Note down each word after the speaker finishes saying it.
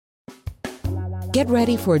Get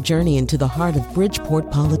ready for a journey into the heart of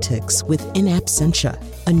Bridgeport politics with In Absentia,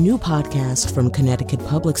 a new podcast from Connecticut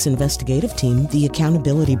Public's investigative team, The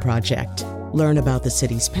Accountability Project. Learn about the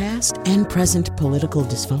city's past and present political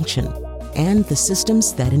dysfunction and the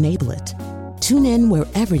systems that enable it. Tune in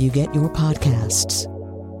wherever you get your podcasts.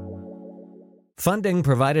 Funding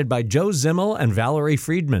provided by Joe Zimmel and Valerie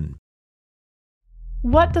Friedman.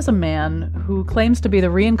 What does a man who claims to be the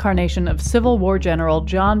reincarnation of Civil War General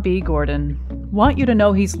John B. Gordon want you to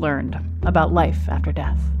know he's learned about life after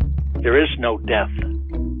death? There is no death.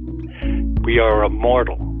 We are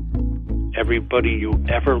immortal. Everybody you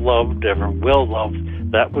ever loved, ever will love,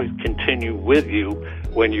 that will continue with you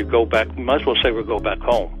when you go back. You might as well say we go back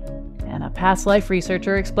home. And a past life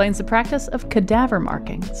researcher explains the practice of cadaver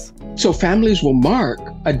markings. So families will mark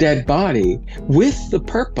a dead body with the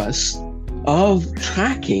purpose of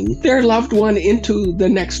tracking their loved one into the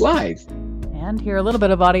next life. And hear a little bit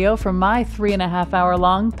of audio from my 3.5-hour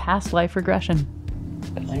long past life regression.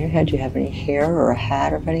 On your head, do you have any hair or a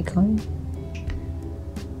hat of any kind?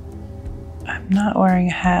 I'm not wearing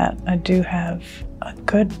a hat. I do have a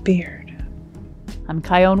good beard. I'm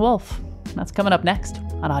Chion Wolf. That's coming up next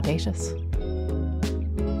on Audacious.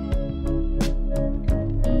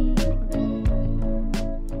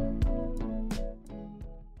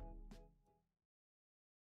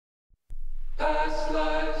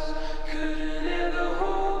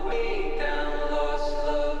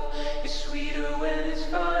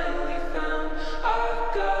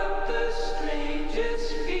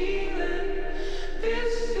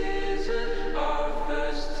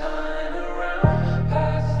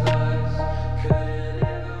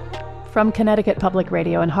 From Connecticut Public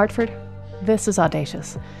Radio in Hartford, this is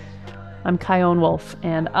Audacious. I'm Chion Wolf,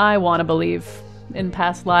 and I want to believe in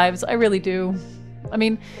past lives. I really do. I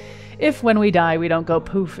mean, if when we die we don't go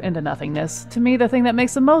poof into nothingness, to me the thing that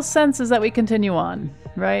makes the most sense is that we continue on,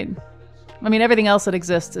 right? I mean, everything else that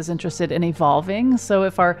exists is interested in evolving, so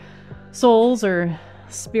if our souls or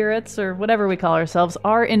spirits or whatever we call ourselves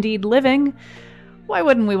are indeed living, why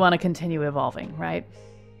wouldn't we want to continue evolving, right?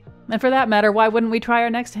 And for that matter, why wouldn't we try our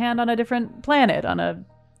next hand on a different planet, on a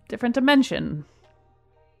different dimension?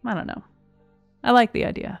 I don't know. I like the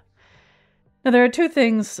idea. Now, there are two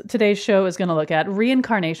things today's show is going to look at: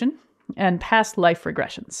 reincarnation and past life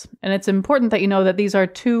regressions. And it's important that you know that these are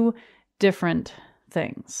two different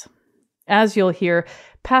things. As you'll hear,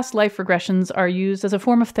 past life regressions are used as a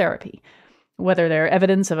form of therapy. Whether they're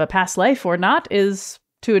evidence of a past life or not is,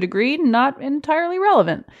 to a degree, not entirely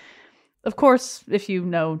relevant. Of course, if you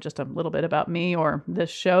know just a little bit about me or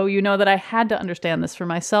this show, you know that I had to understand this for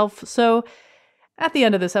myself. So at the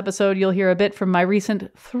end of this episode, you'll hear a bit from my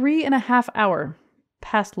recent 3.5-hour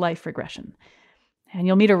past life regression. And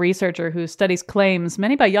you'll meet a researcher who studies claims,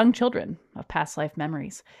 many by young children, of past life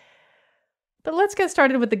memories. But let's get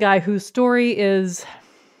started with the guy whose story is...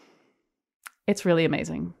 it's really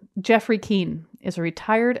amazing. Jeffrey Keene is a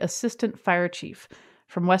retired assistant fire chief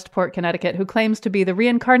from Westport, Connecticut, who claims to be the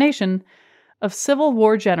reincarnation of Civil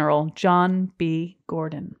War General John B.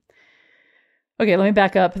 Gordon. Okay, let me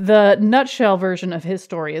back up. The nutshell version of his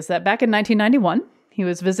story is that back in 1991, he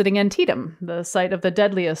was visiting Antietam, the site of the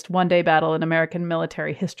deadliest one-day battle in American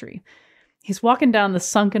military history. He's walking down the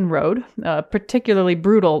Sunken Road, a particularly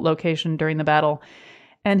brutal location during the battle,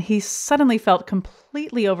 and he suddenly felt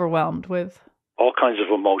completely overwhelmed with... all kinds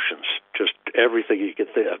of emotions, just everything you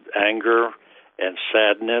could think of, anger and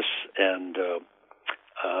sadness, and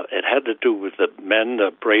it had to do with the men, the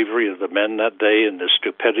bravery of the men that day, and the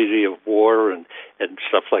stupidity of war, and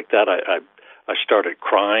stuff like that. I started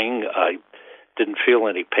crying. I didn't feel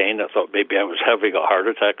any pain. I thought maybe I was having a heart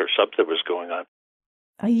attack or something was going on.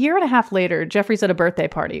 A year and a half later, Jeffrey's at a birthday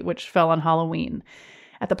party, which fell on Halloween.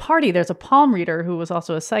 At the party, there's a palm reader who was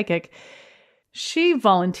also a psychic. She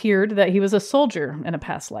volunteered that he was a soldier in a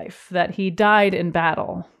past life, that he died in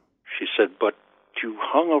battle. She said, but you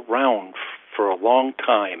hung around for a long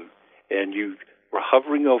time, and you were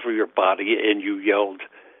hovering over your body, and you yelled,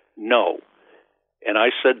 no. And I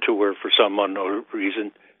said to her, for some unknown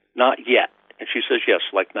reason, not yet. And she says, yes,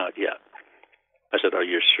 like not yet. I said, are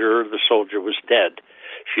you sure the soldier was dead?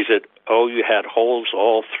 She said, oh, you had holes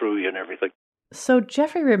all through you and everything. So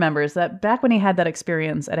Jeffrey remembers that back when he had that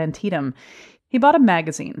experience at Antietam, he bought a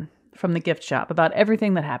magazine from the gift shop about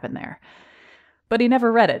everything that happened there. But he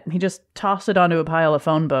never read it. He just tossed it onto a pile of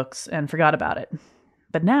phone books and forgot about it.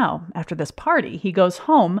 But now, after this party, he goes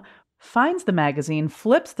home, finds the magazine,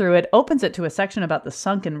 flips through it, opens it to a section about the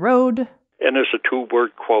sunken road. And there's a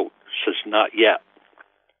 2-word quote, says, not yet.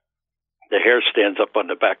 The hair stands up on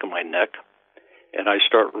the back of my neck, and I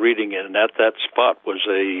start reading it, and at that spot was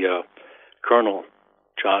a colonel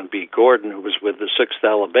John B. Gordon, who was with the 6th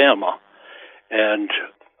Alabama, and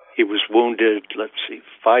he was wounded,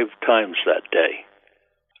 5 times that day.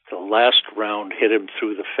 The last round hit him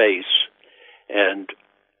through the face, and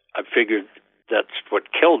I figured that's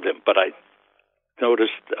what killed him, but I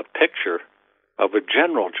noticed a picture of a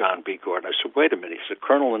General John B. Gordon. I said, wait a minute, he's a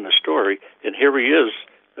colonel in the story, and here he is,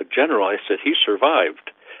 a general. I said, he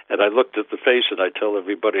survived. And I looked at the face, and I tell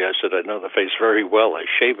everybody, I said, I know the face very well. I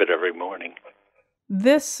shave it every morning.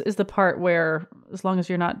 This is the part where, as long as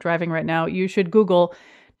you're not driving right now, you should Google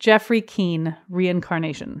Jeffrey Keane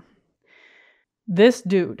reincarnation. This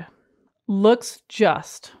dude looks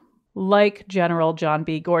just like General John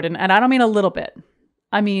B. Gordon. And I don't mean a little bit.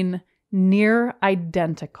 I mean near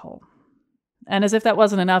identical. And as if that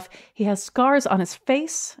wasn't enough, he has scars on his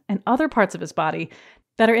face and other parts of his body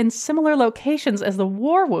that are in similar locations as the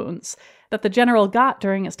war wounds that the general got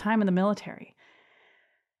during his time in the military.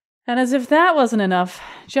 And as if that wasn't enough,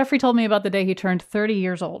 Jeffrey told me about the day he turned 30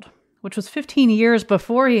 years old, which was 15 years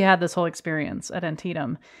before he had this whole experience at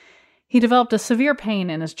Antietam. He developed a severe pain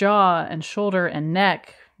in his jaw and shoulder and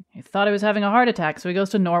neck. He thought he was having a heart attack, so he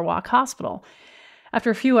goes to Norwalk Hospital. After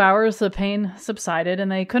a few hours, the pain subsided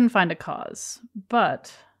and they couldn't find a cause.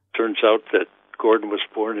 But turns out that Gordon was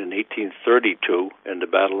born in 1832, and the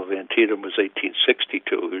Battle of Antietam was 1862.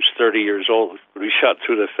 He was 30 years old when he shot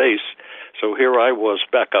through the face. So here I was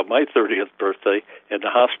back on my 30th birthday in the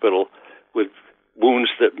hospital with wounds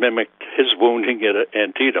that mimicked his wounding at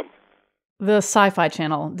Antietam. The Sci-Fi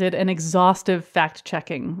Channel did an exhaustive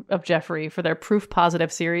fact-checking of Jeffrey for their Proof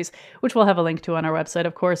Positive series, which we'll have a link to on our website,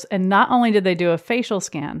 of course. And not only did they do a facial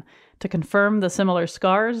scan to confirm the similar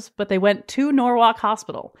scars, but they went to Norwalk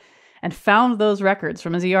Hospital and found those records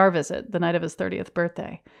from his ER visit the night of his 30th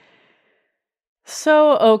birthday.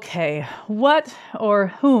 So, okay, what or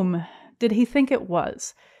whom did he think it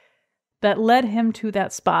was that led him to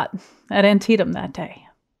that spot at Antietam that day?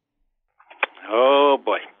 Oh,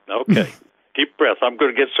 boy. Okay. Deep breath. I'm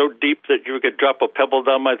going to get so deep that you could drop a pebble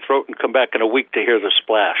down my throat and come back in a week to hear the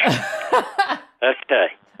splash. Okay.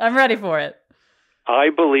 I'm ready for it. I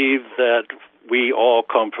believe that we all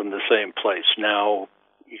come from the same place. Now,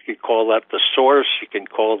 you could call that the source. You can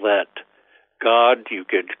call that God. You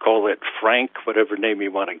could call it Frank, whatever name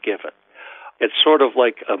you want to give it. It's sort of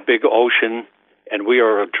like a big ocean, and we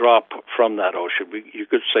are a drop from that ocean. You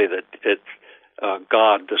could say that it's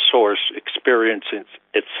God, the source, experiencing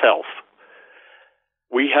itself.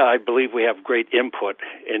 I believe we have great input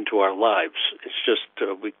into our lives. It's just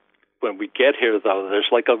when we get here, though, there's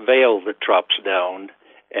like a veil that drops down,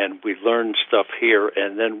 and we learn stuff here,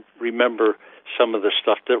 and then remember some of the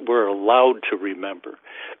stuff that we're allowed to remember.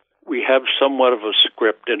 We have somewhat of a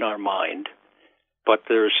script in our mind, but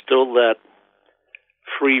there's still that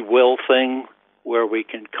free will thing where we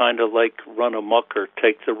can kind of like run amok or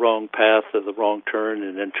take the wrong path or the wrong turn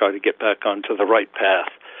and then try to get back onto the right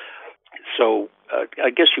path. So I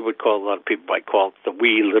guess you would call, a lot of people might call it the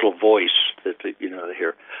wee little voice that they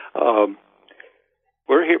hear.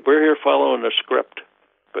 We're here following a script,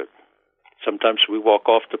 but sometimes we walk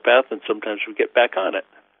off the path and sometimes we get back on it.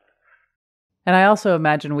 And I also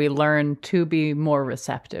imagine we learn to be more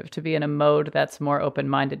receptive, to be in a mode that's more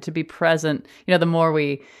open-minded, to be present. The more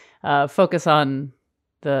we focus on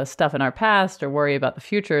the stuff in our past or worry about the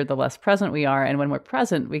future, the less present we are. And when we're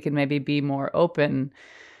present, we can maybe be more open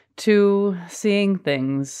to seeing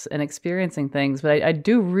things and experiencing things. But I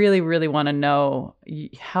do really, really want to know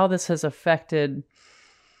how this has affected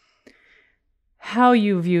how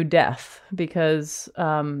you view death, because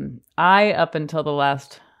I, up until the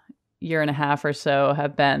last year and a half or so,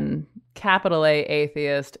 have been capital A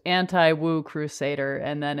atheist, anti-woo crusader.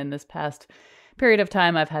 And then in this past period of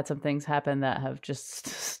time, I've had some things happen that have just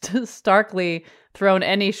starkly thrown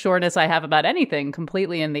any sureness I have about anything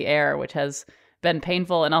completely in the air, which has been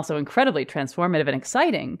painful and also incredibly transformative and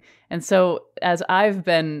exciting. And so as I've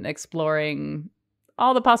been exploring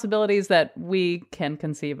all the possibilities that we can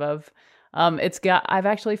conceive of, I've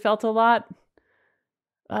actually felt a lot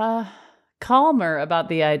calmer about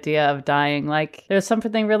the idea of dying. Like, there's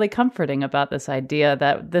something really comforting about this idea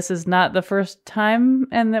that this is not the first time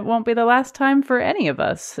and it won't be the last time for any of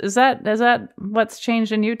us. Is that what's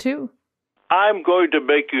changed in you too? I'm going to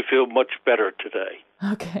make you feel much better today.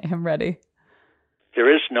 Okay, I'm ready.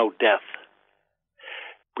 There is no death.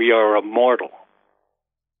 We are immortal.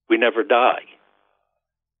 We never die.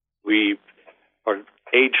 We are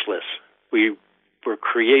ageless. We were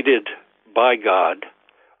created by God.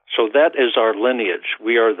 So that is our lineage.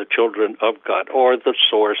 We are the children of God, or the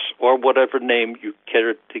source, or whatever name you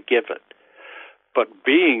care to give it. But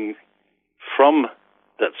being from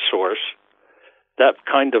that source, that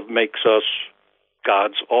kind of makes us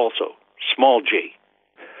gods also, small g.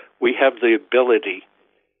 We have the ability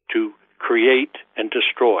to create and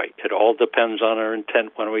destroy. It all depends on our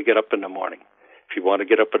intent when we get up in the morning. If you want to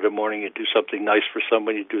get up in the morning and do something nice for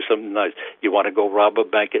somebody, you do something nice. You want to go rob a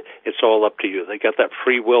bank, it's all up to you. They got that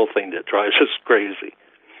free will thing that drives us crazy.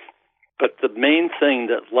 But the main thing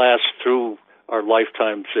that lasts through our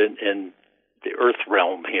lifetimes in the earth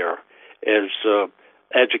realm here is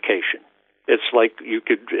education. It's like you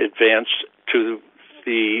could advance to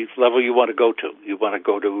the level you want to go to. You want to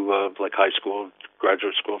go to like high school,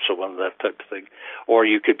 graduate school, so on, that type of thing. Or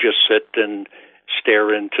you could just sit and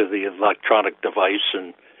stare into the electronic device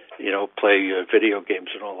and, play video games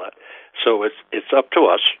and all that. So it's up to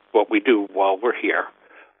us what we do while we're here.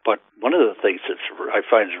 But one of the things that I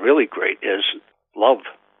find is really great is love.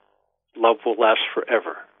 Love will last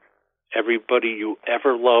forever. Everybody you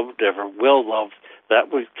ever loved, ever will love,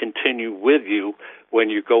 that will continue with you when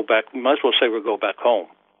you go back. We might as well say we go back home.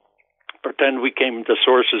 Pretend we came to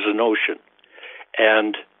source as an ocean,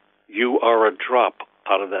 and you are a drop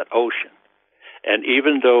out of that ocean. And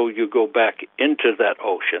even though you go back into that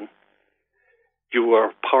ocean, you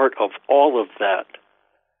are part of all of that,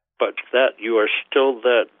 but that you are still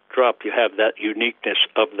that drop. You have that uniqueness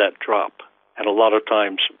of that drop. And a lot of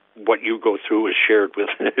times what you go through is shared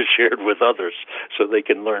with others so they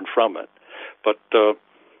can learn from it. But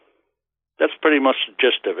that's pretty much the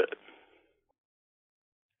gist of it.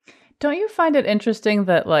 Don't you find it interesting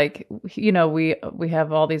that, we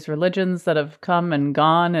have all these religions that have come and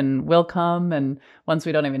gone and will come, and ones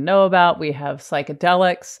we don't even know about? We have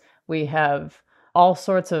psychedelics. We have all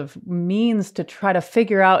sorts of means to try to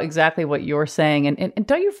figure out exactly what you're saying. And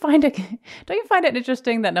don't you find it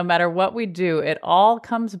interesting that no matter what we do, it all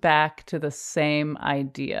comes back to the same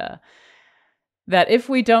idea? That if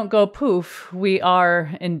we don't go poof, we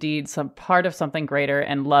are indeed some part of something greater,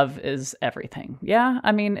 and love is everything. Yeah,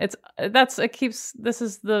 I mean, this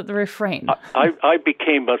is the refrain.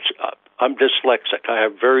 I'm dyslexic. I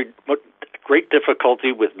have great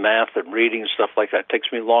difficulty with math and reading and stuff like that. It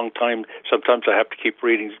takes me a long time. Sometimes I have to keep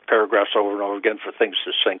reading paragraphs over and over again for things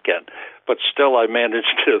to sink in. But still, I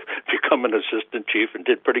managed to become an assistant chief and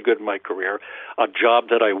did pretty good in my career. A job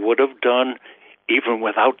that I would have done even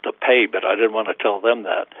without the pay, but I didn't want to tell them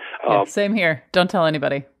that. Yeah, same here. Don't tell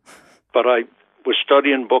anybody. But I was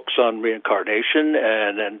studying books on reincarnation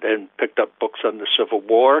and picked up books on the Civil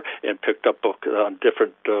War and picked up books on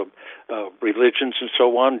different religions and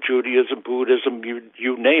so on, Judaism, Buddhism,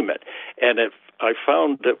 you name it. And I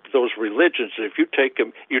found that those religions, if you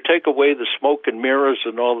take away the smoke and mirrors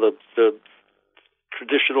and all the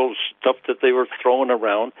traditional stuff that they were throwing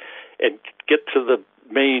around and get to the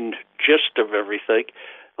main gist of everything,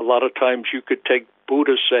 a lot of times you could take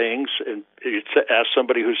Buddha's sayings and you'd ask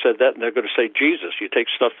somebody who said that, and they're going to say Jesus. You take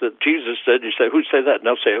stuff that Jesus said, you say, who said that? And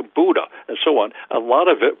they'll say Buddha, and so on. A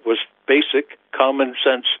lot of it was basic common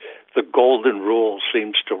sense. The golden rule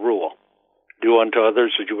seems to rule. Do unto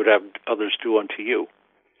others as you would have others do unto you.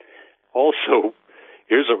 Also,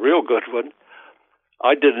 here's a real good one.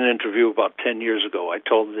 I did an interview about 10 years ago. I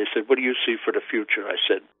told them, they said, what do you see for the future? I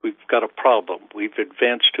said, we've got a problem. We've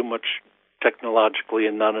advanced too much technologically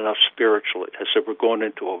and not enough spiritually. I said, we're going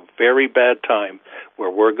into a very bad time where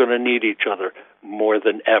we're going to need each other more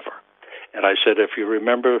than ever. And I said, if you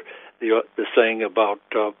remember the saying about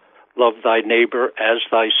love thy neighbor as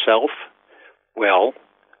thyself, well,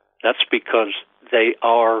 that's because they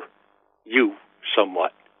are you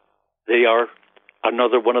somewhat. They are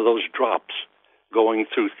another one of those drops going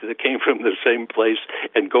through, that came from the same place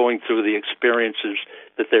and going through the experiences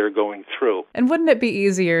that they're going through. And wouldn't it be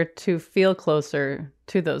easier to feel closer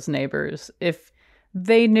to those neighbors if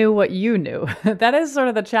they knew what you knew? That is sort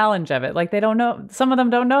of the challenge of it. Like, they don't know, some of them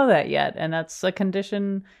don't know that yet. And that's a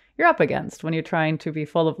condition you're up against when you're trying to be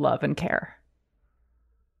full of love and care.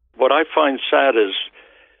 What I find sad is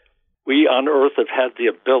we on Earth have had the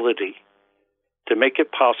ability to make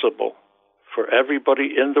it possible for everybody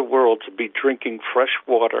in the world to be drinking fresh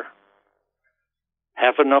water,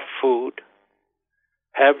 have enough food,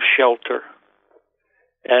 have shelter,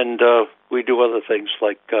 and we do other things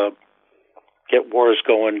like get wars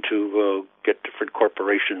going to get different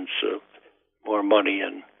corporations more money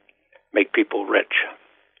and make people rich.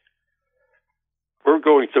 We're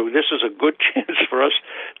going through, this is a good chance for us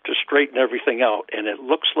to straighten everything out, and it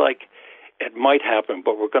looks like it might happen,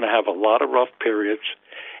 but we're going to have a lot of rough periods.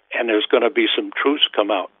 And there's going to be some truths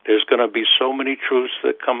come out. There's going to be so many truths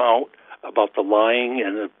that come out about the lying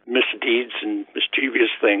and the misdeeds and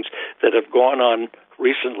mischievous things that have gone on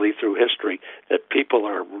recently through history that people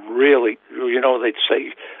are really, they'd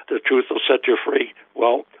say the truth will set you free.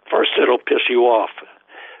 Well, first it'll piss you off.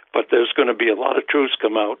 But there's going to be a lot of truths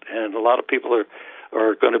come out, and a lot of people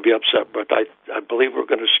are going to be upset. But I believe we're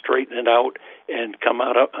going to straighten it out and come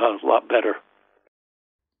out a lot better.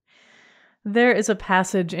 There is a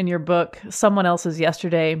passage in your book, Someone Else's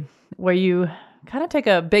Yesterday, where you kind of take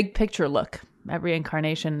a big picture look at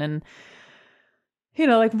reincarnation and,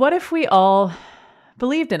 what if we all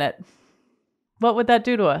believed in it? What would that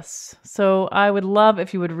do to us? So I would love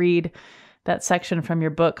if you would read that section from your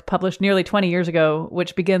book, published nearly 20 years ago,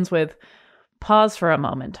 which begins with, "Pause for a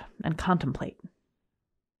moment and contemplate."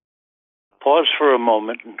 Pause for a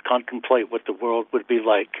moment and contemplate what the world would be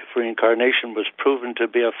like if reincarnation was proven to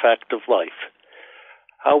be a fact of life.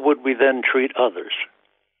 How would we then treat others?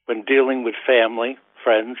 When dealing with family,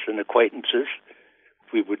 friends, and acquaintances,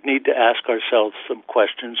 we would need to ask ourselves some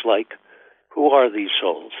questions like, who are these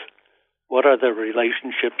souls? What are their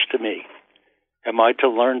relationships to me? Am I to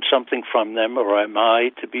learn something from them, or am I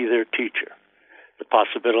to be their teacher? The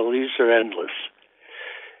possibilities are endless.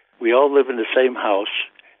 We all live in the same house,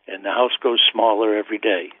 and the house grows smaller every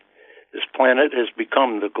day. This planet has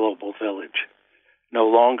become the global village. No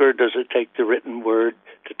longer does it take the written word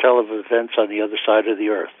to tell of events on the other side of the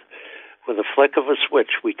earth. With a flick of a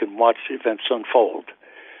switch, we can watch events unfold.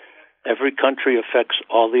 Every country affects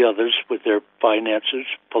all the others with their finances,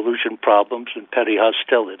 pollution problems, and petty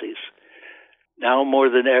hostilities. Now more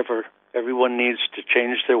than ever, everyone needs to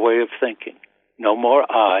change their way of thinking. No more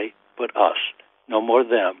I, but us. No more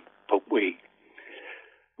them, but we.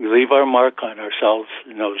 We leave our mark on ourselves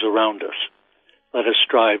and those around us. Let us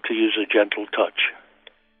strive to use a gentle touch.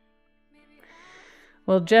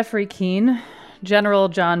 Well, Jeffrey Keane, General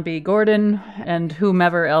John B. Gordon, and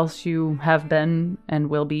whomever else you have been and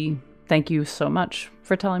will be, thank you so much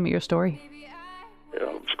for telling me your story. It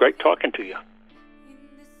was great talking to you.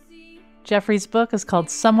 Jeffrey's book is called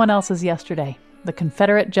Someone Else's Yesterday, The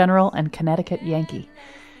Confederate General and Connecticut Yankee.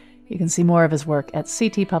 You can see more of his work at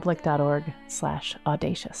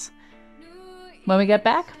ctpublic.org/audacious. When we get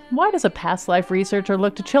back, why does a past life researcher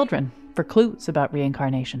look to children for clues about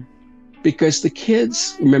reincarnation? Because the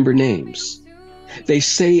kids remember names. They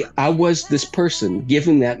say, I was this person,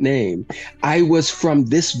 giving that name. I was from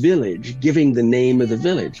this village, giving the name of the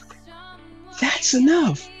village. That's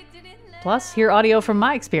enough. Plus, hear audio from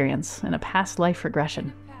my experience in a past life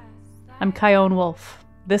regression. I'm Chion Wolf.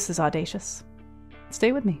 This is Audacious.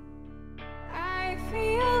 Stay with me. I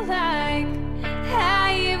feel like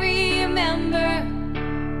I remember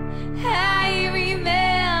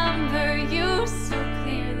you so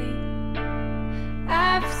clearly.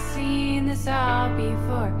 I've seen this all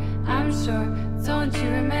before, I'm sure. Don't you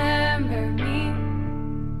remember me?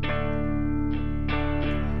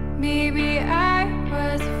 Maybe I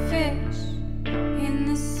was a fish in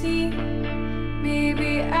the sea.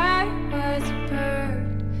 Maybe I was a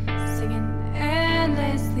bird singing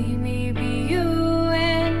endlessly. Maybe you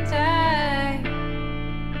and I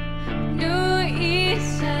knew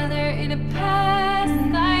each other in a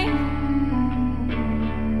past life.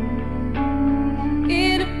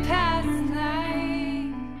 In a past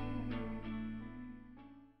life.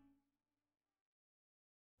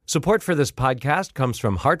 Support for this podcast comes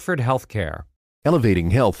from Hartford Healthcare. Elevating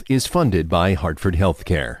Health is funded by Hartford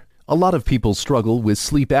Healthcare. A lot of people struggle with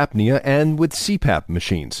sleep apnea and with CPAP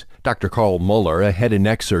machines. Dr. Carl Muller, a head and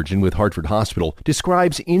neck surgeon with Hartford Hospital,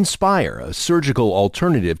 describes Inspire, a surgical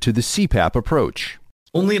alternative to the CPAP approach.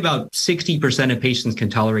 Only about 60% of patients can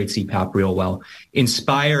tolerate CPAP real well.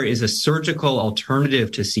 Inspire is a surgical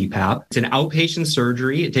alternative to CPAP. It's an outpatient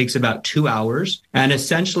surgery. It takes about 2 hours. And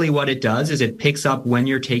essentially what it does is it picks up when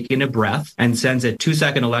you're taking a breath and sends a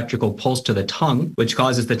 2-second electrical pulse to the tongue, which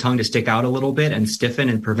causes the tongue to stick out a little bit and stiffen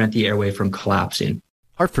and prevent the airway from collapsing.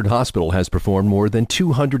 Hartford Hospital has performed more than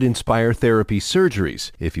 200 Inspire therapy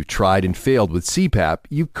surgeries. If you've tried and failed with CPAP,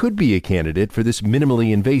 you could be a candidate for this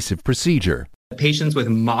minimally invasive procedure. Patients with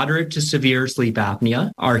moderate to severe sleep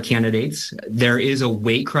apnea are candidates. There is a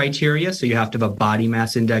weight criteria, so you have to have a body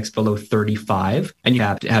mass index below 35, and you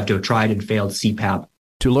have to have tried and failed CPAP.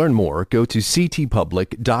 To learn more, go to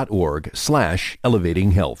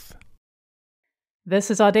ctpublic.org/elevatinghealth. This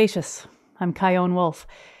is Audacious. I'm Chion Wolf.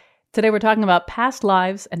 Today we're talking about past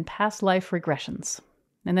lives and past life regressions.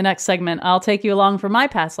 In the next segment, I'll take you along for my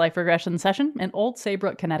past life regression session in Old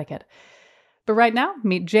Saybrook, Connecticut. But right now,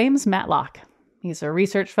 meet James Matlock. He's a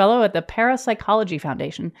research fellow at the Parapsychology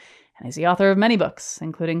Foundation, and he's the author of many books,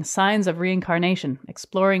 including Signs of Reincarnation,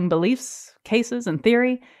 exploring beliefs, cases, and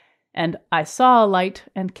theory, and I Saw a Light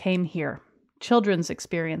and Came Here, children's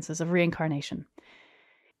experiences of reincarnation.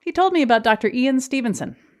 He told me about Dr. Ian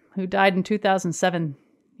Stevenson, who died in 2007.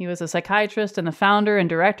 He was a psychiatrist and the founder and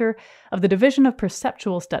director of the Division of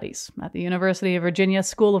Perceptual Studies at the University of Virginia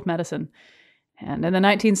School of Medicine. And in the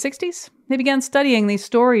 1960s, he began studying these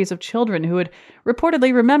stories of children who would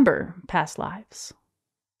reportedly remember past lives.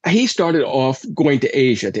 He started off going to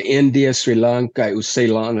Asia, to India, Sri Lanka, it was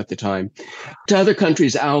Ceylon at the time, to other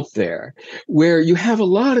countries out there where you have a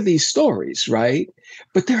lot of these stories, right?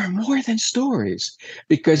 But there are more than stories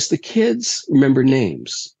because the kids remember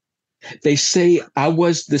names. They say, I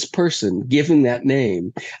was this person, giving that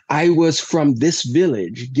name. I was from this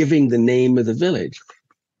village, giving the name of the village.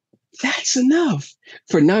 That's enough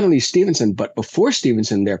for not only Stevenson, but before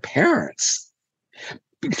Stevenson, their parents,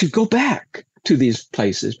 to go back to these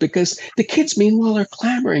places because the kids, meanwhile, are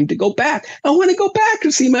clamoring to go back. I want to go back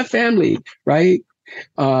to see my family, right?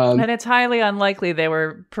 And it's highly unlikely they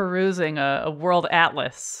were perusing a world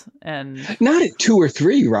atlas. And not at 2 or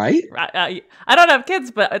 3, right? I don't have kids,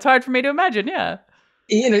 but it's hard for me to imagine, yeah.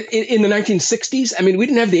 In the 1960s, I mean, we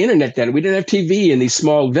didn't have the internet then. We didn't have TV in these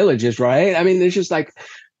small villages, right? I mean, it's just like,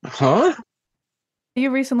 huh?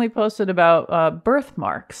 You recently posted about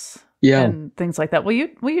birthmarks. Yeah. And things like that. Will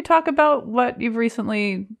you talk about what you've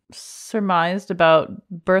recently surmised about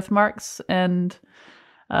birthmarks and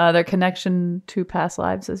their connection to past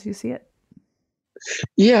lives as you see it?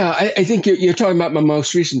 Yeah, I think you're talking about my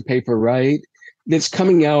most recent paper, right? That's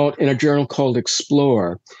coming out in a journal called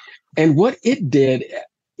Explore. And what it did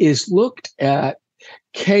is looked at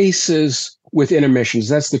cases with intermissions.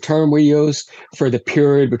 That's the term we use for the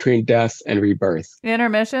period between death and rebirth.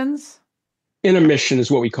 Intermissions? Intermission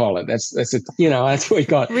is what we call it. That's it. That's what we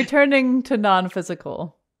call it. Returning to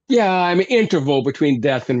non-physical. Yeah, I mean, interval between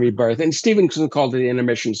death and rebirth. And Stevenson called it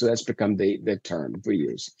intermission, so that's become the term we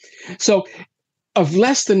use. So of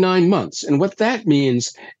less than 9 months. And what that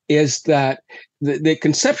means is that the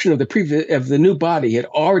conception of the new body had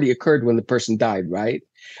already occurred when the person died, right?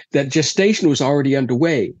 That gestation was already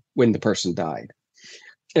underway when the person died.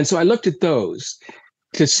 And so I looked at those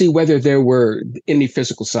to see whether there were any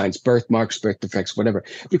physical signs, birthmarks, birth defects, whatever,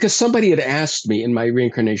 because somebody had asked me in my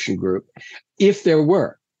reincarnation group if there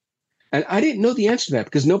were. And I didn't know the answer to that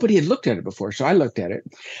because nobody had looked at it before. So I looked at it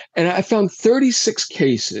and I found 36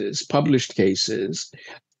 cases, published cases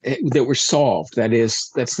that were solved.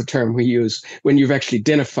 That's the term we use when you've actually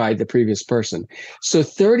identified the previous person. So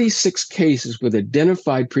 36 cases with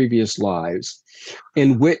identified previous lives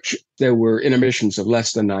in which there were intermissions of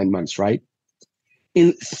less than 9 months, right?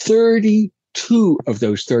 In 32 of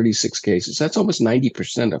those 36 cases, that's almost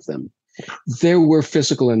 90% of them, there were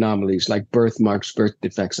physical anomalies like birthmarks, birth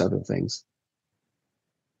defects, other things.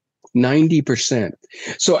 90%.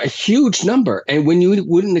 So a huge number, and when you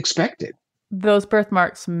wouldn't expect it. Those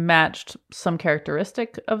birthmarks matched some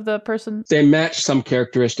characteristic of the person? They matched some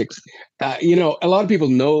characteristics. A lot of people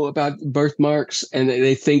know about birthmarks and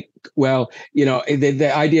they think, well,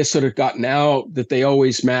 the idea sort of gotten out that they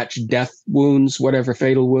always match death wounds, whatever,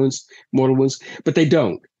 fatal wounds, mortal wounds, but they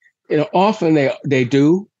don't. Often they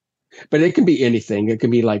do, but it can be anything. It can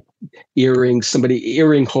be like earrings.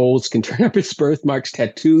 Earring holes can turn up as birthmarks.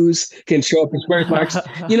 Tattoos can show up as birthmarks.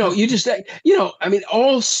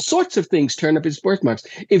 All sorts of things turn up as birthmarks.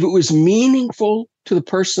 If it was meaningful to the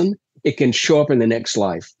person, it can show up in the next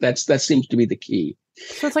life. That seems to be the key.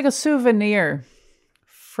 So it's like a souvenir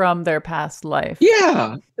from their past life.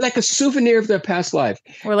 Yeah, like a souvenir of their past life.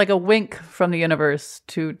 Or like a wink from the universe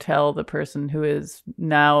to tell the person who is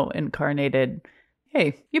now incarnated,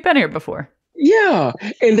 hey, you've been here before. Yeah,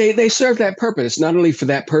 and they serve that purpose, not only for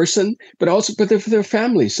that person, but also for their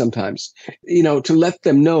families sometimes, to let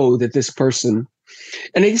them know that this person,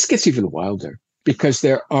 and it just gets even wilder because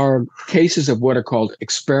there are cases of what are called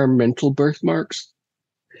experimental birthmarks.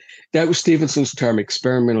 That was Stevenson's term,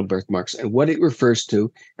 experimental birthmarks. And what it refers to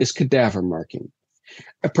is cadaver marking.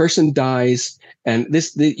 A person dies, and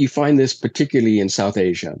you find this particularly in South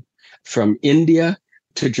Asia, from India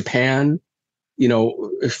to Japan,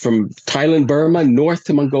 from Thailand, Burma, north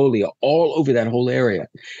to Mongolia, all over that whole area.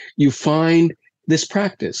 You find this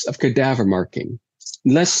practice of cadaver marking,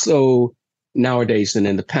 less so nowadays than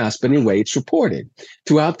in the past, but anyway, it's reported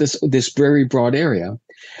throughout this very broad area.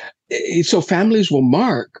 So families will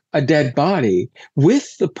mark a dead body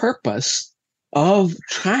with the purpose of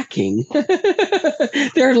tracking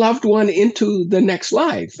their loved one into the next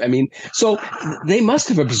life. I mean, so they must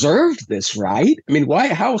have observed this, right? I mean,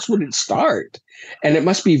 how else would it start? And it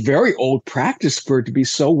must be very old practice for it to be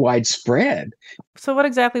so widespread. So what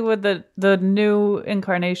exactly would the new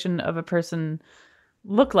incarnation of a person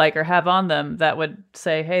look like or have on them that would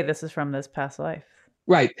say, hey, this is from this past life?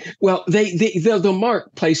 Right. Well, they'll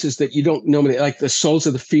mark places that you don't normally, like the soles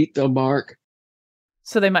of the feet, they'll mark.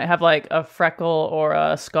 So they might have like a freckle or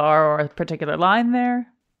a scar or a particular line there?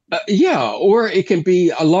 Yeah, or it can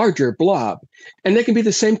be a larger blob, and they can be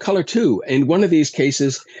the same color too. In one of these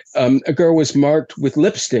cases, a girl was marked with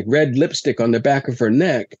lipstick, red lipstick on the back of her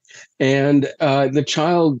neck, and the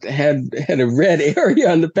child had a red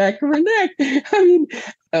area on the back of her neck. I mean,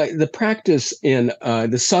 the practice in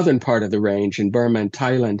the southern part of the range in Burma and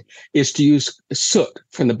Thailand is to use soot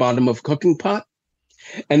from the bottom of a cooking pot,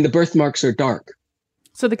 and the birthmarks are dark.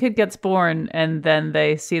 So the kid gets born and then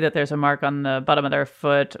they see that there's a mark on the bottom of their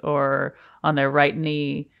foot or on their right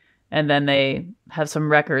knee. And then they have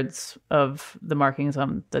some records of the markings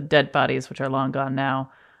on the dead bodies, which are long gone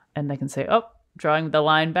now. And they can say, oh, drawing the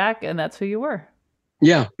line back, and that's who you were.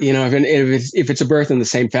 Yeah. If it's a birth in the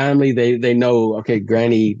same family, they know, okay,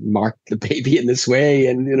 Granny marked the baby in this way.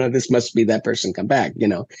 And, this must be that person come back,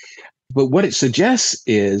 But what it suggests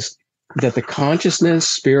is that the consciousness,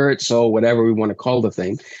 spirit, soul, whatever we want to call the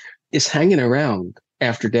thing, is hanging around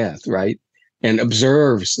after death, right? And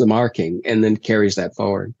observes the marking and then carries that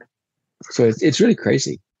forward. So it's really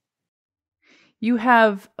crazy. You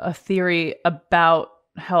have a theory about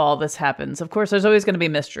how all this happens. Of course, there's always going to be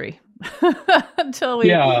mystery until we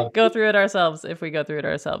go through it ourselves, if we go through it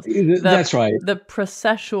ourselves. That's right. The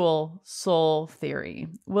processual soul theory.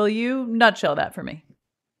 Will you nutshell that for me?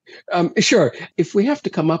 Sure. If we have to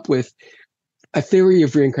come up with a theory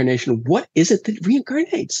of reincarnation, what is it that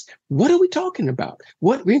reincarnates? What are we talking about?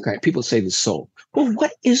 What reincarnates? People say the soul. Well,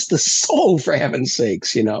 what is the soul, for heaven's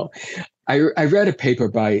sakes? I read a paper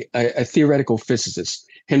by a theoretical physicist,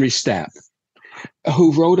 Henry Stapp,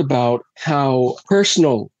 who wrote about how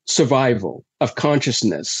personal survival of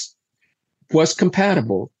consciousness was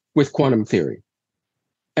compatible with quantum theory.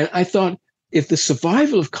 And I thought, if the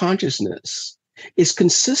survival of consciousness is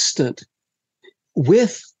consistent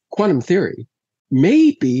with quantum theory,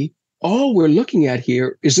 maybe all we're looking at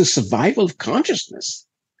here is the survival of consciousness.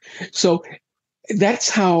 So that's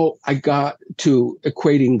how I got to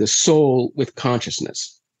equating the soul with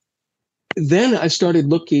consciousness. Then I started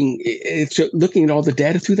looking at all the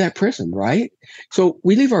data through that prism, right? So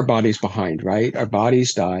we leave our bodies behind, right? Our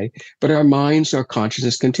bodies die, but our minds, our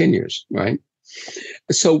consciousness continues, right?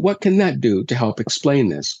 So what can that do to help explain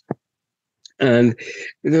this? And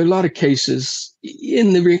there are a lot of cases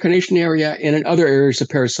in the reincarnation area and in other areas of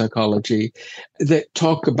parapsychology that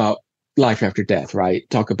talk about life after death, right?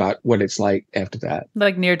 Talk about what it's like after that.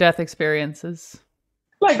 Like near-death experiences.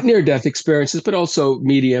 Like near-death experiences, but also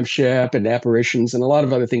mediumship and apparitions and a lot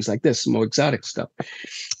of other things like this, more exotic stuff.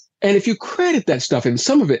 And if you credit that stuff, and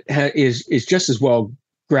some of it is just as well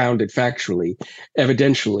grounded factually,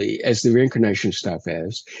 evidentially, as the reincarnation stuff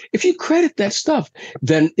is, if you credit that stuff,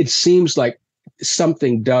 then it seems like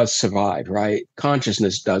something does survive, right?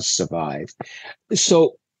 Consciousness does survive.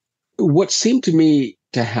 So what seemed to me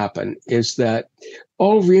to happen is that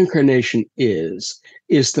all reincarnation is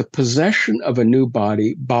the possession of a new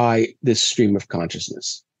body by this stream of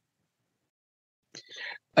consciousness.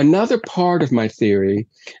 Another part of my theory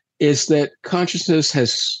is that consciousness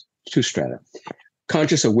has two strata.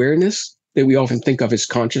 Conscious awareness, that we often think of as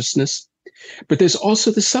consciousness, but there's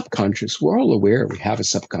also the subconscious. We're all aware we have a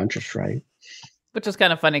subconscious, right? Which is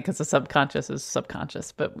kind of funny because the subconscious is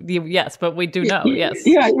subconscious, but yes, but we do know, yes.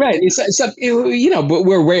 Yeah, right. But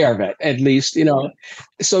we're aware of it, at least,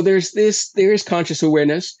 So there is conscious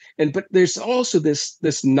awareness, but there's also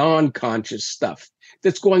this non-conscious stuff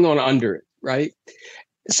that's going on under it, right?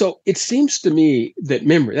 So it seems to me that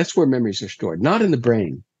memory, that's where memories are stored, not in the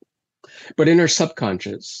brain, but in our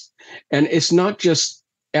subconscious. And it's not just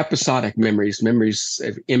episodic memories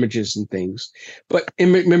of images and things, but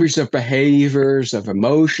memories of behaviors, of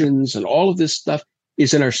emotions, and all of this stuff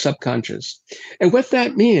is in our subconscious. And what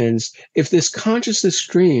that means, if this consciousness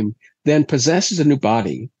stream then possesses a new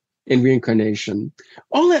body in reincarnation,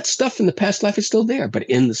 all that stuff in the past life is still there, but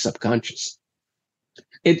in the subconscious.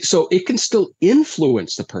 So it can still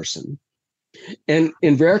influence the person. And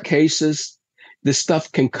in rare cases, this stuff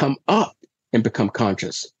can come up and become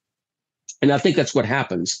conscious. And I think that's what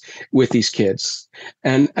happens with these kids.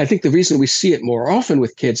 And I think the reason we see it more often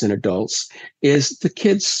with kids and adults is the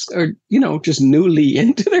kids are, just newly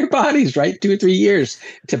into their bodies, right? 2 or 3 years,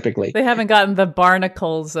 typically. They haven't gotten the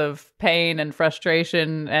barnacles of pain and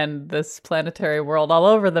frustration and this planetary world all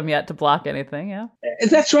over them yet to block anything, yeah?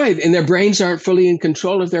 That's right. And their brains aren't fully in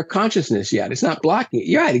control of their consciousness yet. It's not blocking it.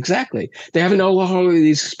 You're right, exactly. They haven't all of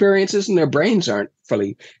these experiences and their brains aren't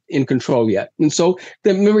fully in control yet. And so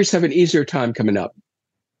the memories have an easier time coming up.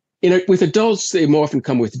 With adults, they more often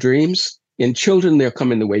come with dreams. In children, they'll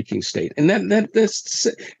come in the waking state. And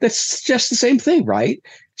that's just the same thing, right?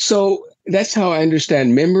 So that's how I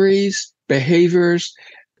understand memories, behaviors.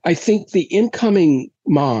 I think the incoming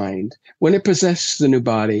mind, when it possesses the new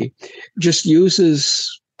body, just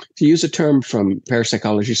uses, to use a term from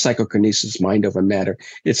parapsychology, psychokinesis, mind over matter,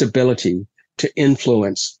 its ability to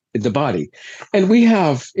influence the body. And we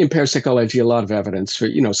have in parapsychology a lot of evidence for,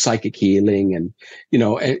 psychic healing and,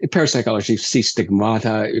 parapsychology sees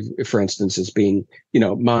stigmata, for instance, as being,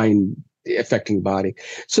 mind affecting body.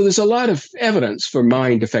 So there's a lot of evidence for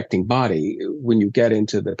mind affecting body when you get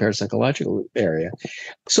into the parapsychological area.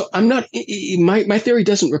 So I'm not, my theory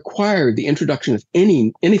doesn't require the introduction of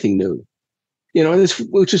anything new,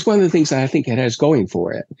 which is one of the things that I think it has going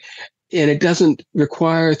for it. And it doesn't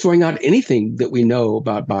require throwing out anything that we know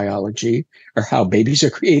about biology or how babies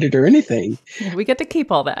are created or anything. Yeah, we get to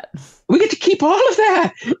keep all that. We get to keep all of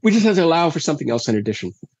that. We just have to allow for something else in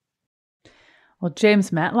addition. Well,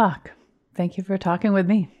 James Matlock, thank you for talking with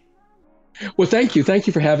me. Well, thank you. Thank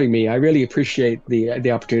you for having me. I really appreciate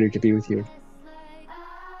the opportunity to be with you.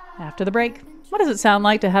 After the break, what does it sound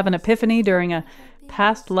like to have an epiphany during a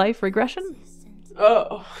past life regression?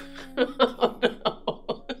 Oh,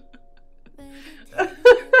 no.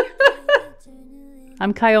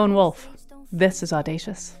 I'm Chion Wolf. This is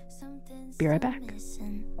Audacious. Be right back.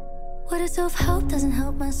 What if self-help doesn't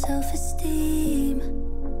help my self-esteem?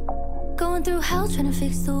 Going through hell trying to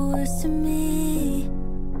fix the worst in me.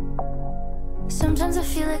 Sometimes I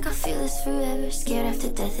feel like I'll feel this forever. Scared after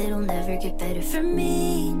death it'll never get better for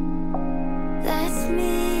me. That's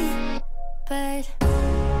me. But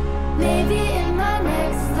maybe in my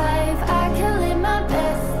next life I can live my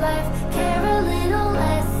best life. Care a little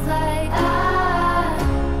less like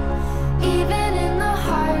even in the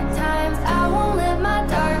hard times I won't let my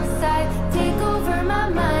dark side take over my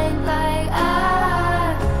mind like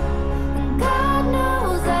God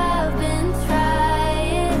knows I've been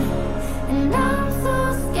trying, and I'm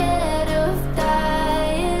so scared of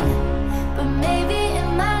dying. But maybe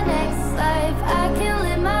in my next life I can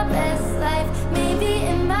live my best life. Maybe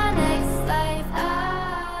in my next life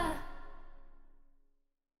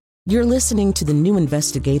You're listening to the new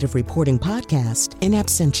investigative reporting podcast, In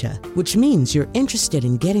Absentia, which means you're interested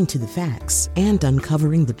in getting to the facts and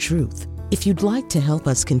uncovering the truth. If you'd like to help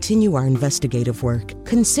us continue our investigative work,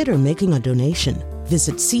 consider making a donation.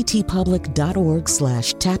 Visit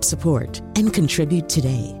ctpublic.org/tap support and contribute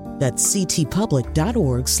today. That's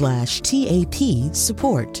ctpublic.org/TAP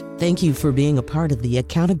support. Thank you for being a part of the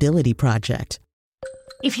Accountability Project.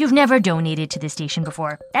 If you've never donated to the station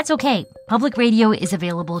before, that's okay. Public radio is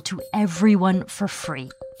available to everyone for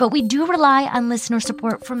free. But we do rely on listener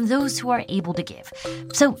support from those who are able to give.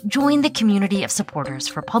 So join the community of supporters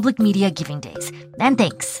for Public Media Giving Days. And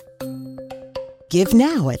thanks. Give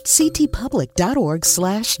now at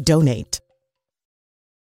ctpublic.org/donate.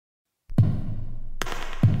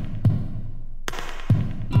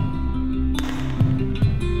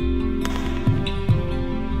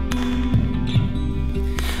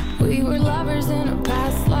 we were lovers in a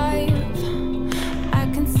past life. I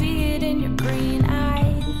can see it in your green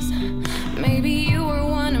eyes. Maybe you were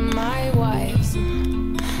one of my wives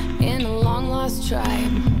in a long lost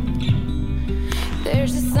tribe.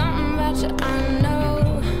 There's just something about you I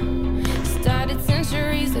know. Started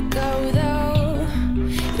centuries ago though.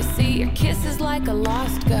 You see your kiss is like a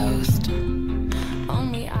lost ghost.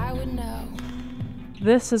 Only I would know.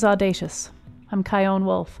 This is Audacious. I'm Chion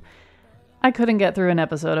Wolf. I couldn't get through an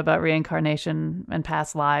episode about reincarnation and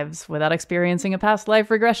past lives without experiencing a past life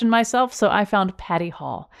regression myself, so I found Patty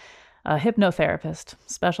Hall, a hypnotherapist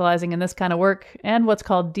specializing in this kind of work and what's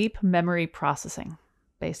called deep memory processing,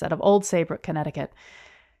 based out of Old Saybrook, Connecticut.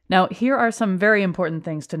 Now, here are some very important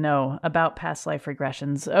things to know about past life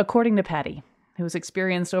regressions, according to Patty, who's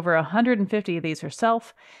experienced over 150 of these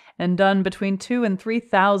herself and done between 2,000 and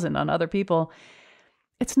 3,000 on other people.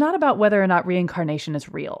 It's not about whether or not reincarnation is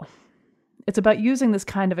real. It's about using this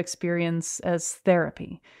kind of experience as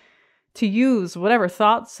therapy, to use whatever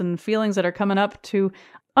thoughts and feelings that are coming up to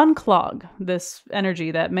unclog this energy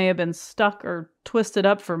that may have been stuck or twisted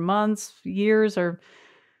up for months, years, or,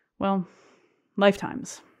 well,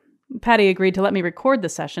 lifetimes. Patty agreed to let me record the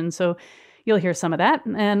session, so you'll hear some of that,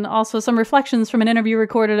 and also some reflections from an interview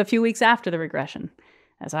recorded a few weeks after the regression,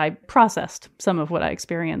 as I processed some of what I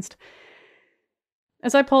experienced.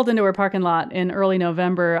 As I pulled into her parking lot in early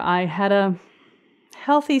November, I had a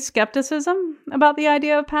healthy skepticism about the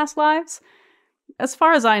idea of past lives. As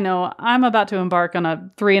far as I know, I'm about to embark on a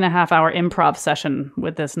 3.5-hour improv session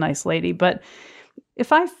with this nice lady, but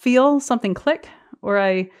if I feel something click, or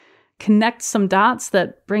I connect some dots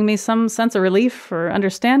that bring me some sense of relief or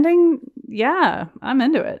understanding, yeah, I'm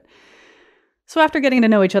into it. So after getting to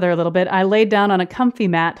know each other a little bit, I laid down on a comfy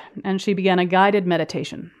mat and she began a guided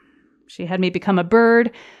meditation. She had me become a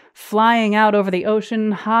bird, flying out over the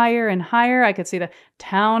ocean higher and higher. I could see the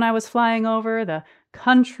town I was flying over, the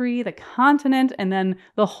country, the continent, and then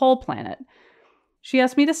the whole planet. She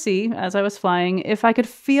asked me to see, as I was flying, if I could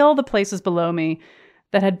feel the places below me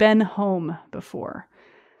that had been home before.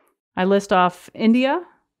 I list off India,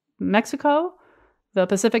 Mexico, the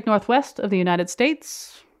Pacific Northwest of the United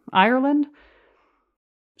States, Ireland.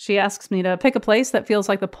 She asks me to pick a place that feels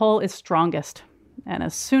like the pull is strongest. And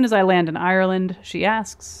as soon as I land in Ireland, she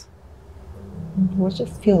asks, what does it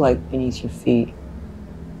feel like beneath your feet?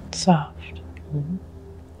 Soft. Mm-hmm.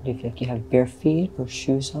 Do you feel like you have bare feet or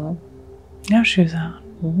shoes on? No shoes on.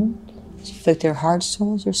 Mm-hmm. Do you feel like they're hard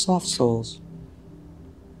soles or soft soles?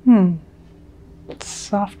 It's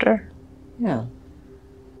softer. Yeah.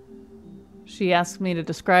 She asked me to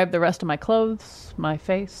describe the rest of my clothes, my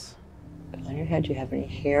face. On your head, do you have any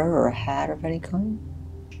hair or a hat of any kind?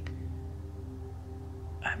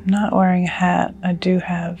 I'm not wearing a hat. I do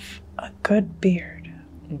have a good beard.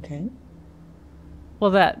 Okay.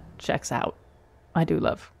 Well, that checks out. I do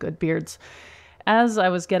love good beards. As I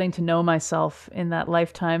was getting to know myself in that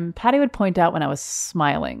lifetime, Patty would point out when I was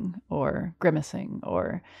smiling or grimacing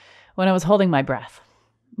or when I was holding my breath.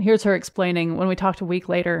 Here's her explaining when we talked a week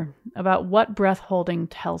later about what breath holding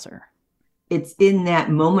tells her. It's in that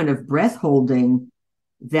moment of breath holding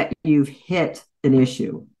that you've hit an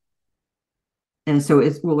issue. And so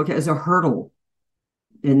we'll look at it as a hurdle.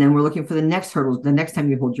 And then we're looking for the next hurdles the next time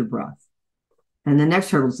you hold your breath. And the next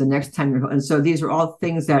hurdles the next time you're. And so these are all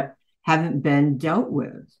things that haven't been dealt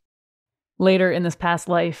with. Later in this past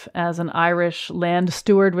life, as an Irish land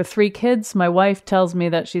steward with 3 kids, my wife tells me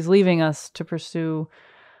that she's leaving us to pursue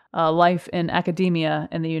a life in academia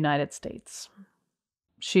in the United States.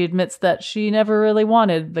 She admits that she never really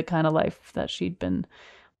wanted the kind of life that she'd been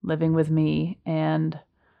living with me, and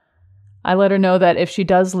I let her know that if she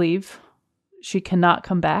does leave, she cannot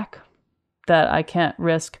come back, that I can't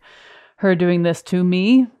risk her doing this to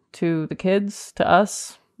me, to the kids, to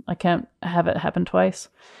us. I can't have it happen twice.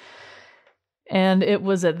 And it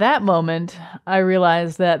was at that moment I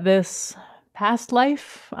realized that this past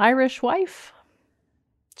life Irish wife,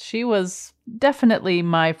 she was definitely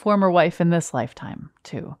my former wife in this lifetime,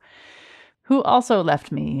 too, who also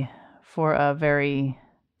left me for a very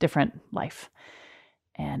different life.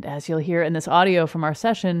 And as you'll hear in this audio from our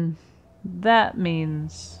session, that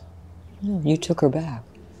means... You took her back.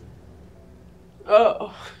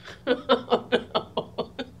 Oh. Oh,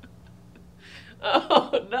 no.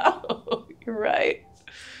 Oh, no. You're right.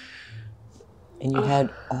 And you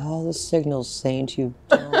had all the signals saying to you,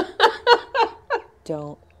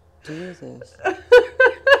 don't do this.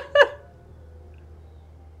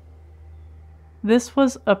 This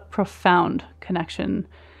was a profound connection.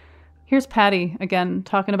 Here's Patty, again,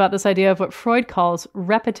 talking about this idea of what Freud calls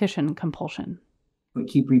repetition compulsion. We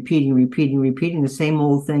keep repeating the same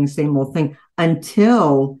old thing,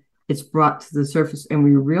 until it's brought to the surface and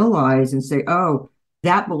we realize and say, oh,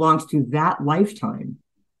 that belongs to that lifetime.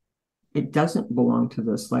 It doesn't belong to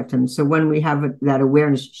this lifetime. So when we have that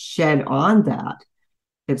awareness shed on that,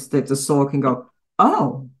 it's that the soul can go,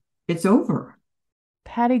 oh, it's over.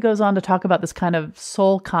 Patty goes on to talk about this kind of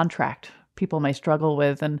soul contract people may struggle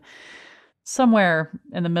with. And somewhere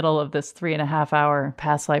in the middle of this 3.5-hour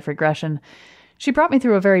past life regression, she brought me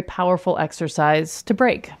through a very powerful exercise to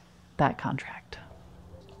break that contract.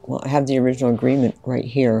 Well, I have the original agreement right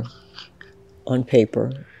here on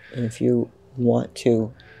paper. And if you want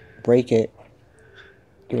to break it,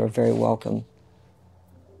 you are very welcome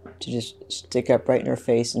to just stick up right in her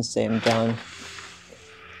face and say, I'm done.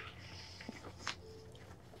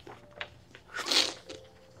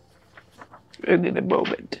 And in a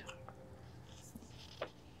moment.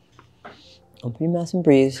 Open your mouth and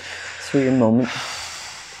breathe through your moment.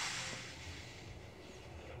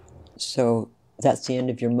 So that's the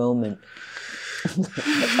end of your moment.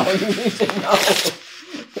 That's all you need to know.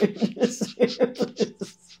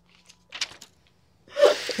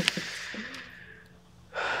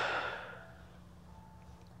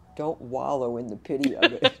 Don't wallow in the pity of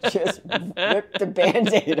it. Just rip the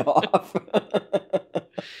Band-Aid off.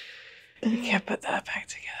 You can't put that back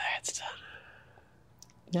together. It's done.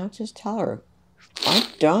 Now just tell her, I'm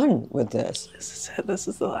done with this. This is it. This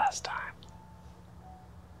is the last time.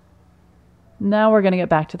 Now we're going to get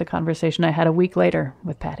back to the conversation I had a week later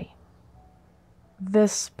with Patty.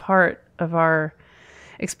 This part of our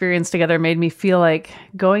experience together made me feel like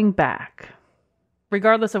going back,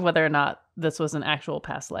 regardless of whether or not this was an actual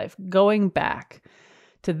past life, going back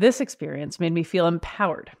to this experience made me feel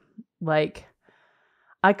empowered, like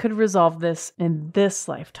I could resolve this in this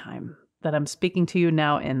lifetime that I'm speaking to you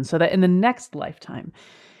now in, so that in the next lifetime,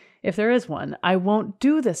 if there is one, I won't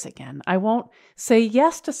do this again. I won't say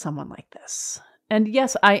yes to someone like this. And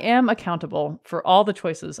yes, I am accountable for all the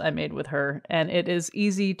choices I made with her, and it is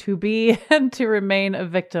easy to be and to remain a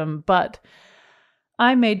victim, but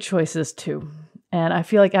I made choices too. And I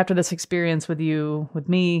feel like after this experience with you, with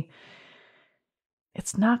me,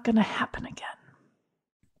 it's not going to happen again.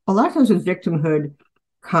 A lot of times with victimhood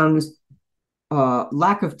comes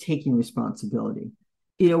lack of taking responsibility.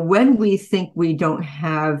 When we think we don't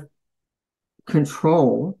have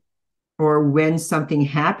control, or when something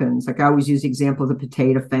happens, like I always use the example of the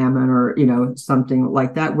potato famine, or, something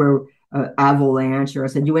like that, where avalanche, or I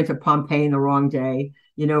said, you went to Pompeii in the wrong day,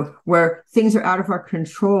 where things are out of our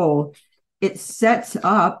control, it sets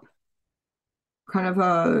up kind of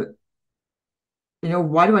a,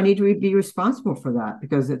 why do I need to be responsible for that?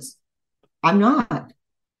 Because I'm not.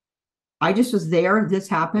 I just was there. This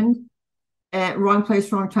happened at wrong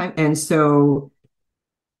place, wrong time. And so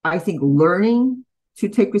I think learning to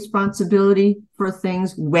take responsibility for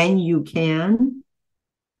things when you can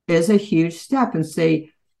is a huge step, and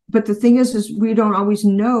say, but the thing is we don't always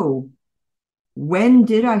know, when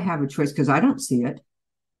did I have a choice? Because I don't see it.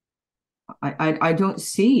 I don't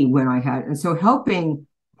see when I had. And so helping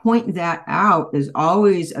point that out is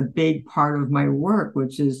always a big part of my work,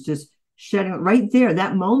 which is just shedding right there,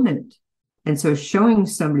 that moment. And so showing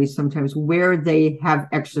somebody sometimes where they have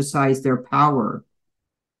exercised their power,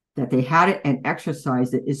 that they had it and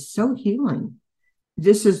exercised it, is so healing.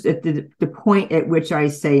 This is at the point at which I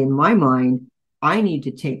say, in my mind, I need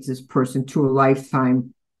to take this person to a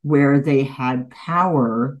lifetime where they had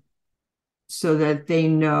power, so that they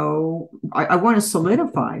know. I want to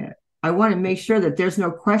solidify it. I want to make sure that there's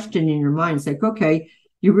no question in your mind. It's like, okay,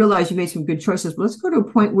 you realize you made some good choices, but let's go to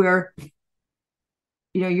a point where,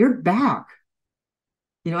 you're back.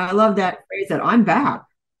 I love that phrase, that I'm back.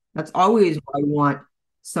 That's always what I want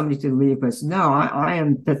somebody to leave us. No, I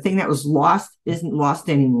am, the thing that was lost isn't lost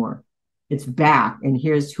anymore. It's back, and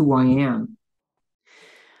here's who I am.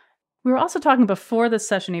 We were also talking before this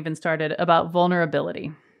session even started about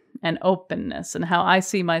vulnerability and openness, and how I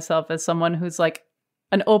see myself as someone who's like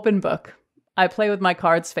an open book. I play with my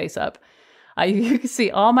cards face up. You can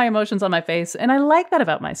see all my emotions on my face, and I like that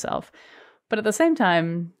about myself. But at the same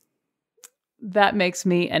time, that makes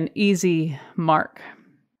me an easy mark.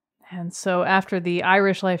 And so after the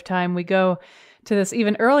Irish lifetime, we go to this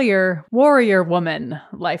even earlier warrior woman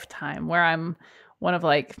lifetime, where I'm one of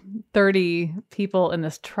like 30 people in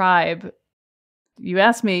this tribe. You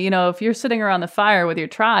ask me, if you're sitting around the fire with your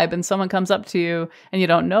tribe and someone comes up to you and you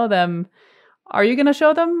don't know them, are you going to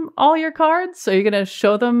show them all your cards? Are you going to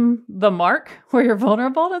show them the mark where you're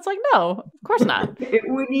vulnerable? And it's like, no, of course not. It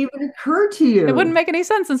wouldn't even occur to you. It wouldn't make any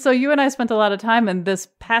sense. And so you and I spent a lot of time in this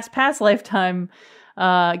past lifetime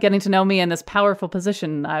getting to know me in this powerful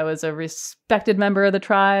position. I was a respected member of the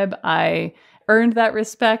tribe. I earned that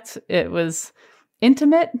respect. It was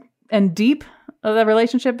intimate and deep, the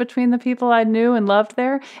relationship between the people I knew and loved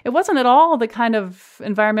there. It wasn't at all the kind of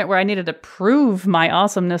environment where I needed to prove my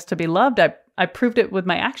awesomeness to be loved. I proved it with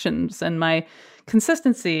my actions and my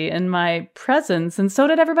consistency and my presence, and so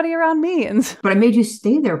did everybody around me. But I made you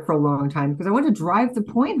stay there for a long time because I wanted to drive the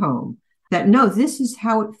point home that, no, this is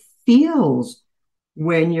how it feels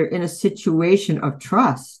when you're in a situation of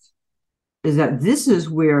trust, is that this is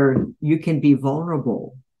where you can be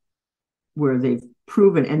vulnerable, where they've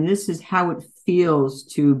proven, and this is how it feels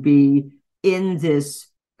to be in this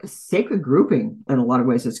sacred grouping. In a lot of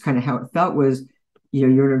ways, that's kind of how it felt, was,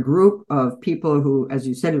 you're in a group of people who, as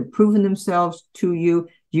you said, have proven themselves to you.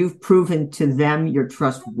 You've proven to them you're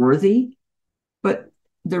trustworthy. But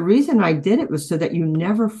the reason I did it was so that you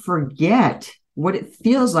never forget what it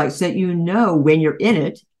feels like, so that when you're in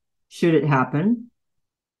it, should it happen.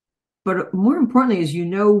 But more importantly is,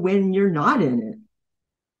 when you're not in it.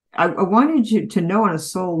 I wanted you to know on a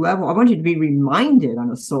soul level, I wanted you to be reminded on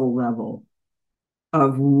a soul level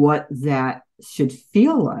of what that should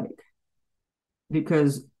feel like.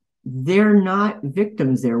 Because they're not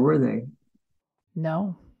victims there, were they?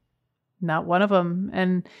 No, not one of them.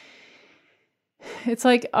 And it's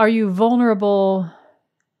like, are you vulnerable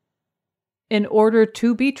in order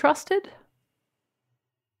to be trusted?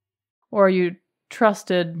 Or are you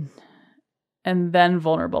trusted and then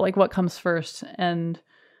vulnerable? Like, what comes first? And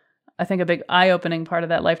I think a big eye-opening part of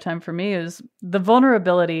that lifetime for me is the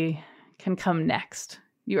vulnerability can come next.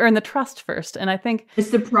 You earn the trust first. And I think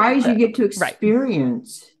it's the prize you get to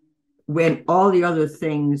experience when all the other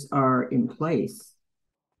things are in place.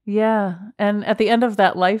 Yeah. And at the end of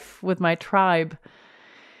that life with my tribe,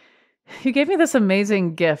 you gave me this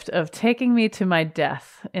amazing gift of taking me to my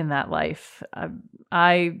death in that life.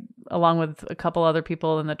 I along with a couple other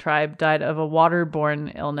people in the tribe, died of a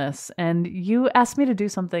waterborne illness. And you asked me to do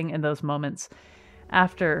something in those moments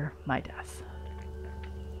after my death.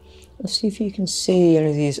 Let's see if you can see any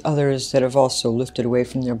of these others that have also lifted away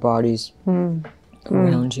from their bodies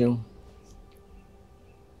around you.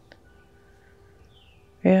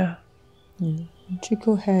 Yeah. Why don't you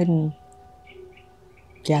go ahead and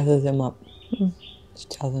gather them up? Just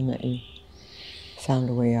tell them that you found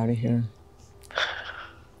a way out of here.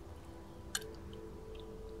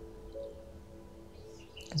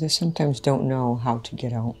 Because they sometimes don't know how to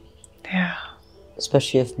get out. Yeah.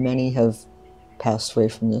 Especially if many have passed away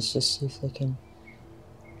from this. Just see if they can.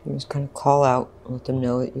 You just kind of call out, let them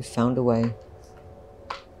know that you found a way.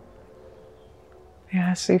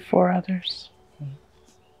 Yeah, I see 4 others.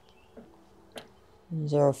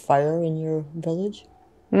 Is there a fire in your village?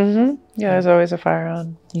 Mm-hmm. Yeah, there's always a fire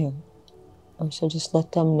on. Yeah. So just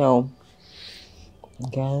let them know.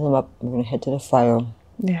 Gather them up. We're going to head to the fire.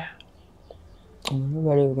 Yeah. And when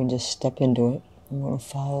we're ready, we're going to just step into it. I'm going to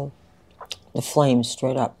follow the flames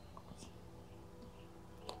straight up.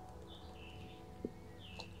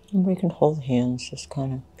 And we can hold hands, just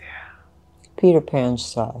kind of Peter Pan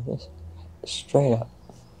style, just straight up.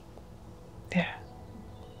 Yeah.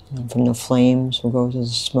 And from the flames, we'll go to the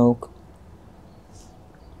smoke.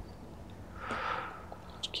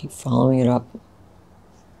 Just keep following it up,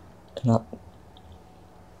 and up,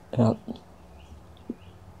 and up.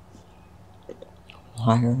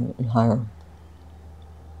 Higher and higher.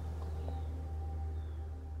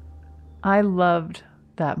 I loved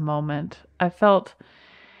that moment. I felt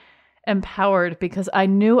empowered because I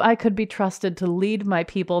knew I could be trusted to lead my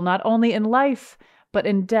people not only in life, but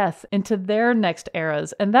in death into their next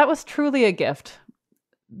eras. And that was truly a gift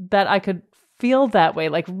that I could feel that way,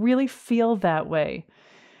 like really feel that way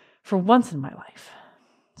for once in my life.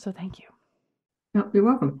 So thank you. No, you're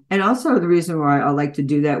welcome. And also the reason why I like to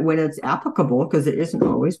do that when it's applicable, because it isn't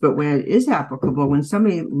always, but when it is applicable, when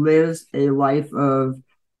somebody lives a life of,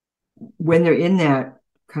 when they're in that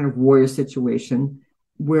kind of warrior situation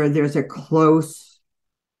where there's a close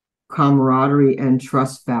camaraderie and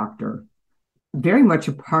trust factor, very much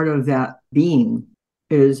a part of that being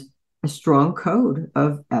is a strong code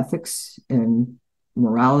of ethics and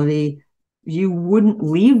morality. You wouldn't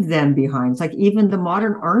leave them behind. It's like even the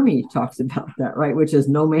modern army talks about that, right? Which is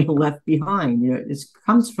no man left behind. You know, it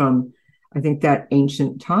comes from, I think, that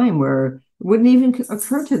ancient time where it wouldn't even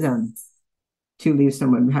occur to them to leave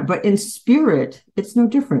someone behind. But in spirit, it's no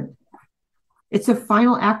different. It's a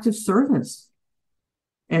final act of service.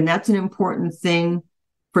 And that's an important thing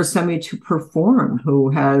for somebody to perform who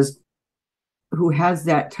has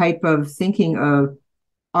that type of thinking of,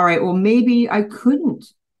 all right, well, maybe I couldn't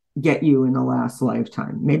get you in the last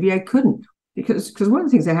lifetime. Maybe I couldn't. Because one of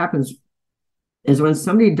the things that happens is when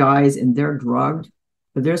somebody dies and they're drugged,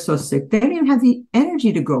 but they're so sick, they don't even have the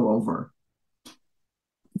energy to go over.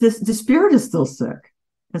 The spirit is still sick.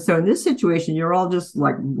 And so in this situation, you're all just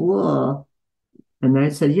like, whoa. And then I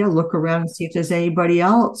said, yeah, look around and see if there's anybody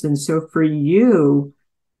else. And so for you,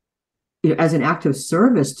 as an act of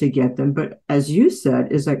service to get them, but as you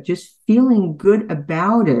said, is like just feeling good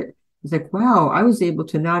about it. It's like, wow, I was able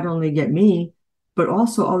to not only get me, but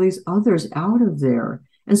also all these others out of there.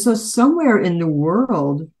 And so somewhere in the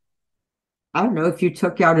world, I don't know, if you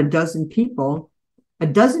took out a dozen people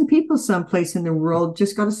someplace in the world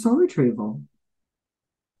just got a soul retrieval.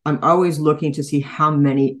 I'm always looking to see how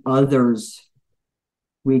many others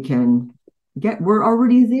we can get. We're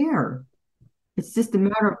already there. It's just a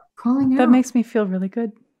matter of calling out. That makes me feel really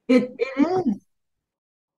good. It is.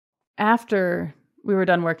 After we were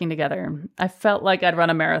done working together, I felt like I'd run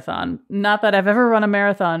a marathon. Not that I've ever run a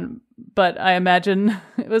marathon, but I imagine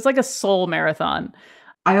it was like a soul marathon.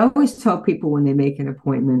 I always tell people when they make an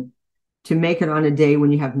appointment to make it on a day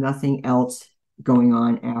when you have nothing else going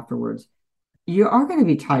on afterwards. You are going to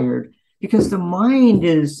be tired because the mind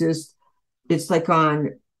is just, it's like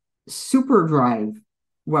on super drive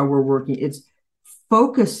while we're working. It's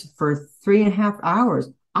focus for 3.5 hours.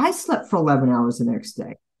 I slept for 11 hours the next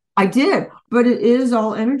day. I did, but it is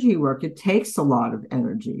all energy work. It takes a lot of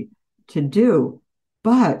energy to do.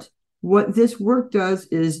 But what this work does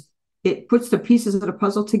is it puts the pieces of the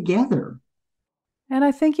puzzle together. And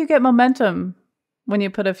I think you get momentum when you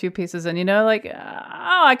put a few pieces in, like,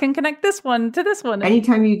 oh, I can connect this one to this one.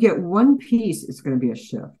 Anytime you get one piece, it's going to be a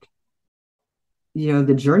shift.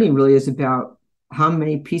 The journey really is about how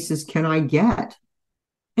many pieces can I get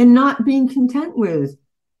and not being content with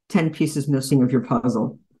 10 pieces missing of your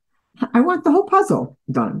puzzle. I want the whole puzzle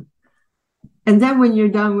done. And then when you're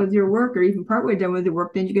done with your work or even partway done with your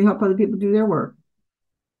work, then you can help other people do their work.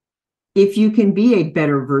 if you can be a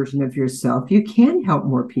better version of yourself, you can help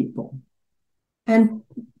more people. And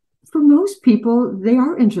for most people, they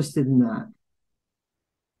are interested in that.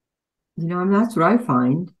 And that's what I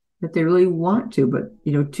find, that they really want to. But,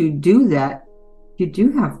 to do that, you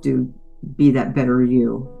do have to be that better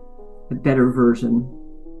you, a better version.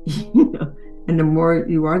 And the more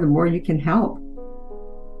you are, the more you can help.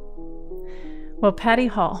 Well, Patty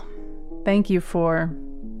Hall, thank you for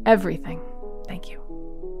everything. Thank you.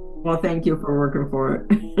 Well, thank you for working for it.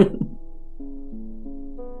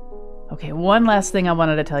 Okay, one last thing I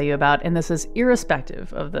wanted to tell you about, and this is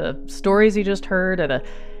irrespective of the stories you just heard or the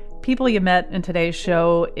people you met in today's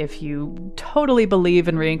show. If you totally believe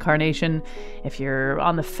in reincarnation, if you're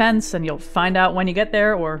on the fence and you'll find out when you get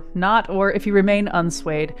there or not, or if you remain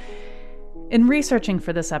unswayed. In researching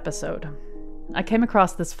for this episode, I came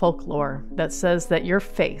across this folklore that says that your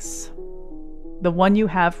face, the one you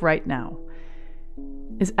have right now,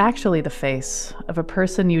 is actually the face of a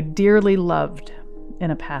person you dearly loved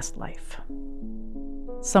in a past life.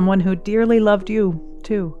 Someone who dearly loved you,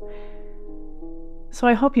 too. So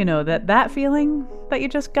I hope you know that that feeling that you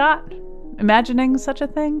just got, imagining such a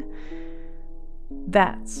thing,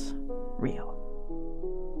 that's real.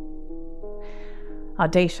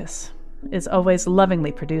 Audacious is always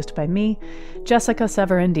lovingly produced by me, Jessica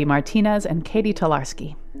Severin D. Martinez, and Katie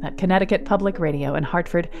Tolarski at Connecticut Public Radio in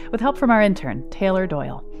Hartford, with help from our intern, Taylor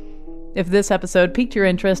Doyle. If this episode piqued your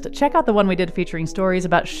interest, check out the one we did featuring stories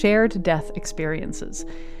about shared death experiences.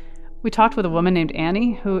 We talked with a woman named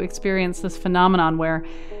Annie who experienced this phenomenon where,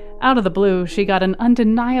 out of the blue, she got an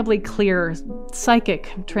undeniably clear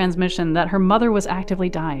psychic transmission that her mother was actively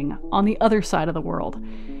dying on the other side of the world.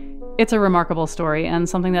 It's a remarkable story and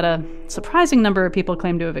something that a surprising number of people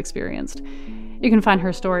claim to have experienced. You can find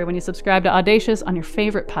her story when you subscribe to Audacious on your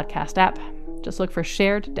favorite podcast app. Just look for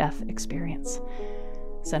Shared Death Experience.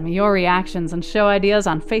 Send me your reactions and show ideas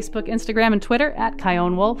on Facebook, Instagram, and Twitter at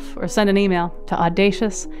Chion Wolf, or send an email to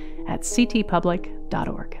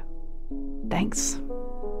audacious@ctpublic.org. Thanks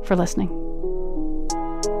for listening.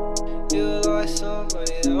 You're like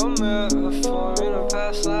somebody that I met before in a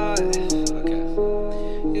past life. Okay.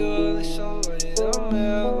 You're like somebody that I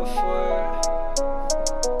met before.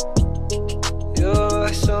 You're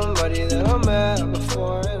like somebody that I met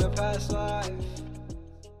before.